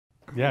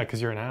Yeah,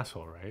 because you're an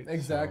asshole, right?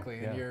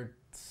 Exactly, So, and you're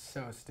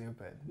so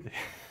stupid.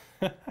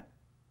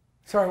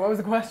 Sorry, what was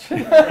the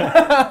question?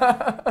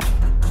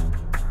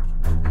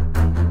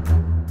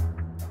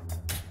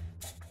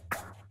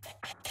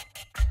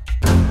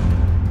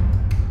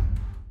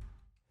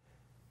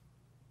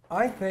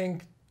 I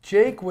think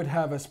Jake would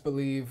have us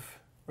believe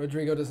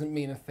Rodrigo doesn't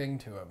mean a thing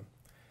to him.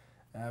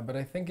 But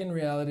I think in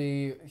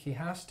reality, he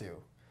has to.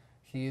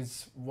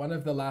 He's one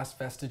of the last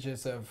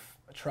vestiges of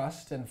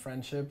trust and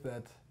friendship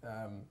that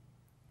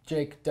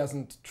Jake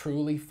doesn't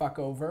truly fuck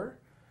over.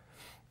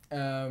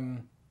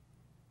 And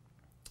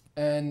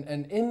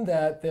in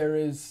that, there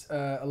is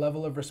a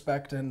level of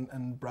respect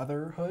and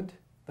brotherhood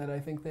that I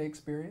think they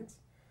experience.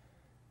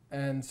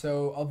 And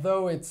so,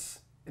 although it's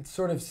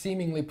sort of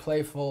seemingly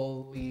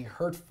playfully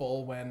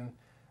hurtful when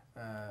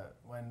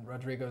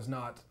Rodrigo's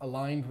not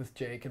aligned with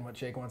Jake and what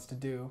Jake wants to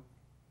do,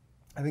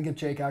 I think if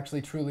Jake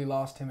actually truly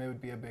lost him, it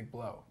would be a big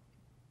blow.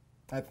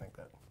 I think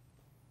that.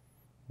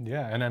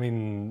 Yeah, and I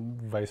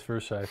mean, vice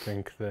versa. I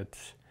think that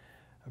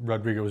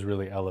Rodrigo is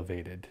really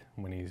elevated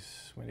when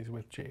he's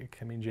with Jake.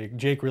 I mean,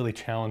 Jake really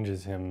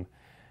challenges him,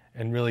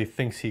 and really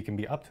thinks he can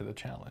be up to the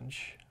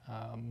challenge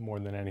more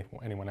than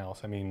anyone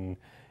else. I mean,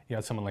 you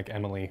have someone like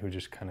Emily who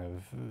just kind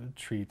of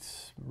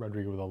treats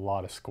Rodrigo with a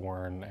lot of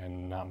scorn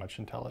and not much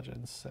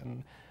intelligence.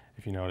 And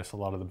if you notice, a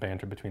lot of the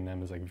banter between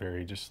them is like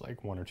very just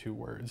like one or two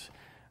words.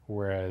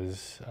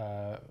 Whereas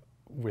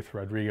with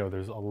Rodrigo,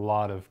 there's a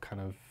lot of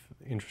kind of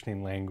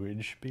interesting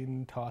language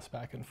being tossed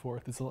back and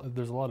forth.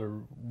 There's a lot of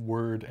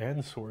word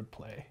and sword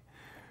play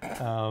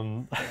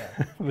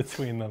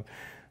between them.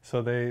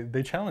 So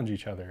they challenge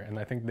each other, and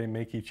I think they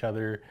make each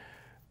other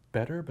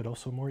better, but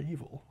also more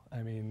evil.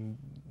 I mean...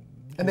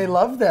 And they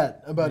love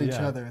that about each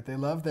other. They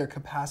love their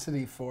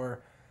capacity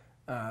for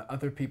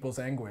other people's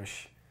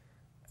anguish.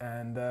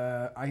 And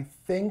I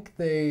think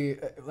they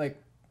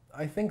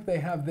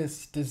have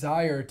this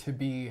desire to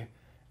be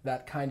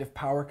that kind of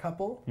power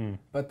couple,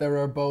 but there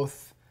are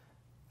both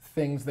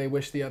things they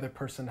wish the other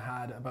person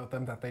had about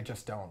them that they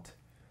just don't.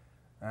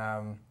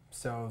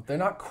 So they're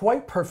not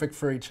quite perfect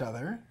for each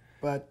other,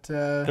 but...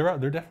 They're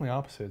definitely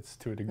opposites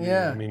to a degree.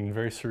 Yeah. I mean,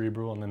 very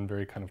cerebral and then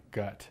very kind of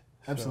gut.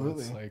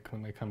 Absolutely. So it's like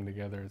when they come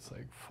together, it's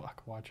like,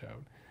 fuck, watch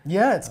out.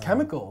 Yeah, it's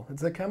chemical.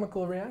 It's a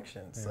chemical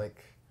reaction. It's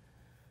like...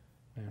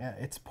 Yeah,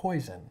 it's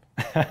poison.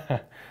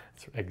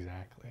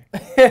 Exactly.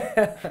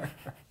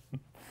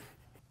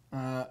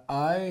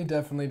 I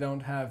definitely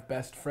don't have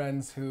best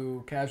friends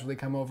who casually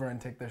come over and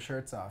take their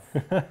shirts off.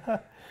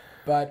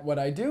 But what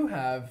I do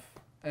have,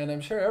 and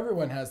I'm sure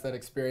everyone has that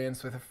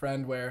experience with a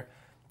friend where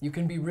you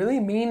can be really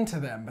mean to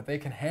them, but they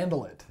can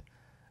handle it.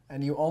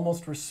 And you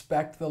almost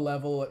respect the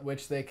level at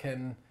which they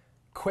can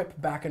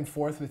quip back and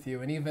forth with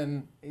you. And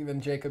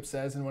even Jacob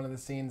says in one of the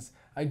scenes,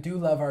 I do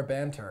love our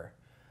banter.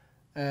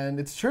 And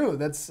it's true.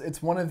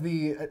 It's one of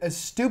the, as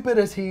stupid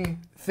as he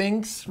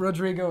thinks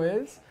Rodrigo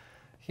is,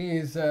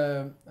 he's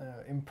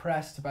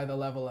impressed by the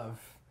level of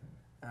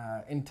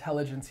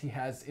intelligence he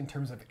has in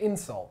terms of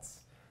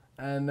insults.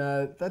 And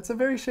that's a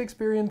very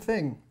Shakespearean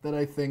thing that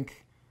I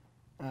think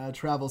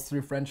travels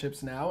through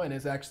friendships now and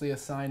is actually a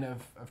sign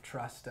of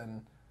trust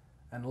and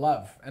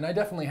love. And I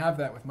definitely have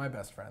that with my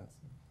best friends.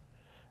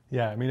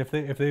 Yeah, I mean, if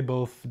they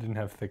both didn't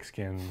have thick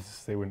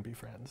skins, they wouldn't be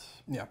friends.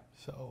 Yeah.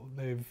 So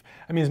I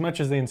mean, as much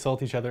as they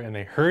insult each other and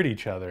they hurt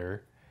each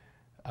other,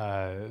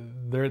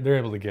 they're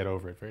able to get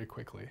over it very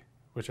quickly,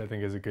 which I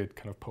think is a good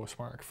kind of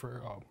postmark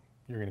for, oh,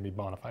 you're going to be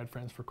bona fide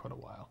friends for quite a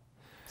while.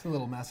 It's a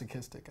little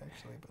masochistic,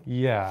 actually. But.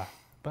 Yeah,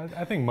 but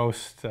I think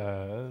most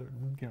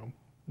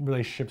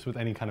relationships with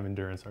any kind of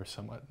endurance are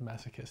somewhat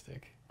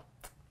masochistic.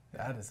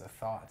 That is a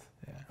thought.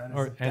 Yeah, that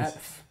is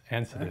depth.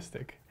 And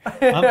sadistic.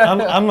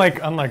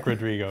 unlike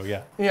Rodrigo,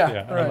 yeah.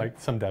 Yeah, right. Like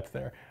some depth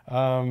there.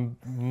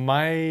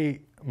 My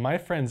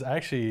friends,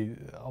 actually,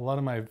 a lot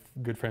of my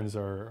good friends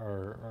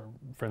are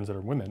friends that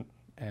are women,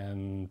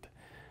 and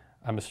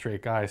I'm a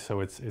straight guy,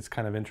 so it's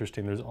kind of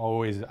interesting. I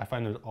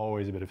find there's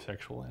always a bit of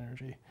sexual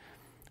energy,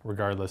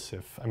 regardless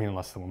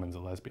unless the woman's a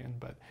lesbian,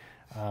 but.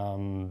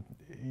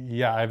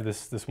 Yeah, I have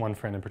this one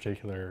friend in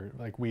particular,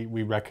 like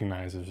we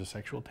recognize there's a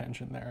sexual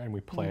tension there and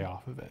we play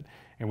off of it,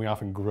 and we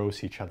often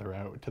gross each other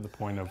out to the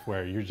point of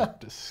where you're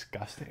just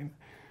disgusting,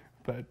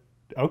 but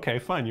okay,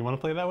 fine, you want to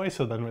play that way,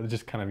 so then it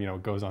just kind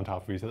of goes on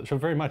top of each other. So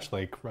very much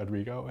like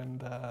Rodrigo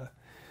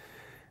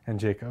and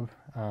Jacob.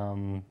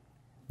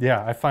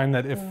 Yeah, I find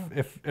that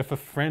if a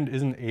friend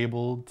isn't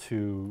able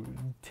to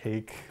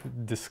take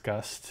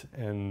disgust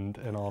and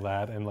all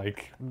that and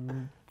like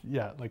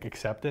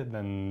accept it,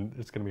 then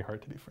it's going to be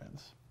hard to be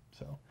friends.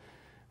 So,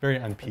 very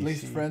un-PC. At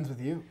least friends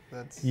with you.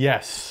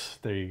 Yes,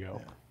 there you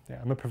go. Yeah,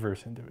 I'm a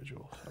perverse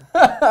individual. So.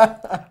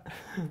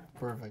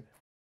 Perfect.